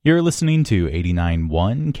You're listening to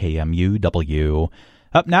 89.1 KMUW.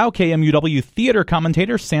 Up now, KMUW theater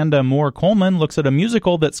commentator Sanda Moore-Coleman looks at a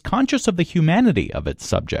musical that's conscious of the humanity of its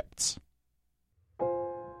subjects.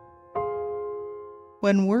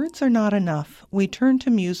 When words are not enough, we turn to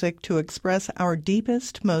music to express our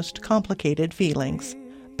deepest, most complicated feelings.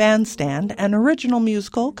 Bandstand, an original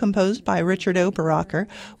musical composed by Richard Oberacker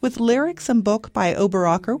with lyrics and book by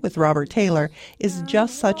Oberacker with Robert Taylor, is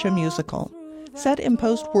just such a musical. Set in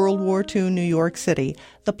post-World War II New York City,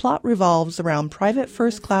 the plot revolves around Private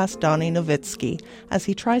First Class Donny Novitski as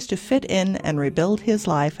he tries to fit in and rebuild his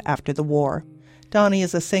life after the war. Donny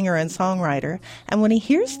is a singer and songwriter, and when he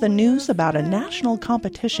hears the news about a national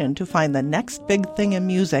competition to find the next big thing in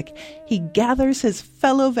music, he gathers his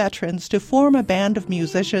fellow veterans to form a band of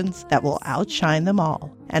musicians that will outshine them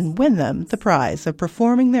all and win them the prize of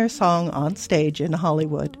performing their song on stage in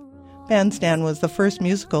Hollywood. Bandstand was the first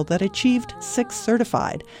musical that achieved 6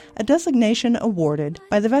 certified, a designation awarded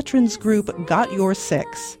by the veterans group Got Your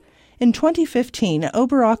Six. In 2015,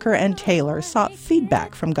 Oberacker and Taylor sought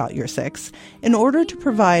feedback from Got Your Six in order to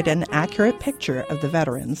provide an accurate picture of the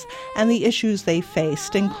veterans and the issues they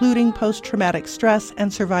faced, including post-traumatic stress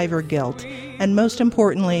and survivor guilt. And most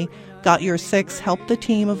importantly, Got Your Six helped the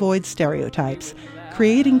team avoid stereotypes,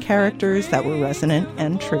 creating characters that were resonant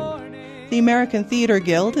and true. The American Theater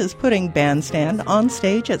Guild is putting Bandstand on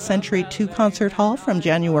stage at Century 2 Concert Hall from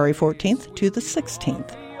January 14th to the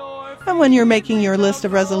 16th. And when you're making your list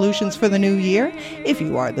of resolutions for the new year, if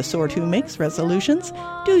you are the sort who makes resolutions,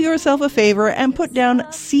 do yourself a favor and put down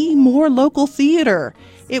 "See more local theater."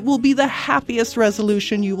 It will be the happiest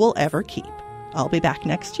resolution you will ever keep. I'll be back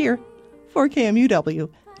next year. For KMUW,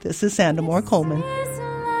 this is Sanda Moore-Coleman.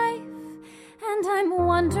 And I'm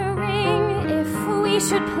wondering if we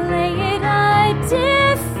should play it a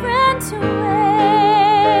different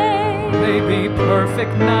way. Maybe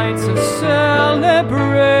perfect nights of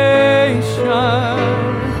celebration,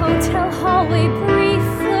 hotel hallway brief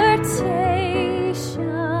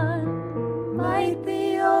flirtation might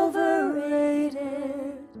be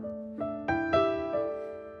overrated.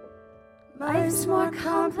 Life's more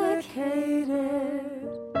complicated.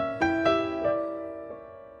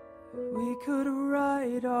 We could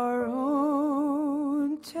write our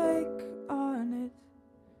own take on it.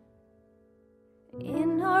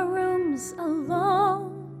 In our rooms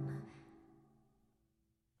alone,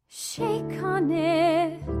 shake on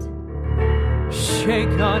it.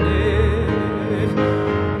 Shake on it.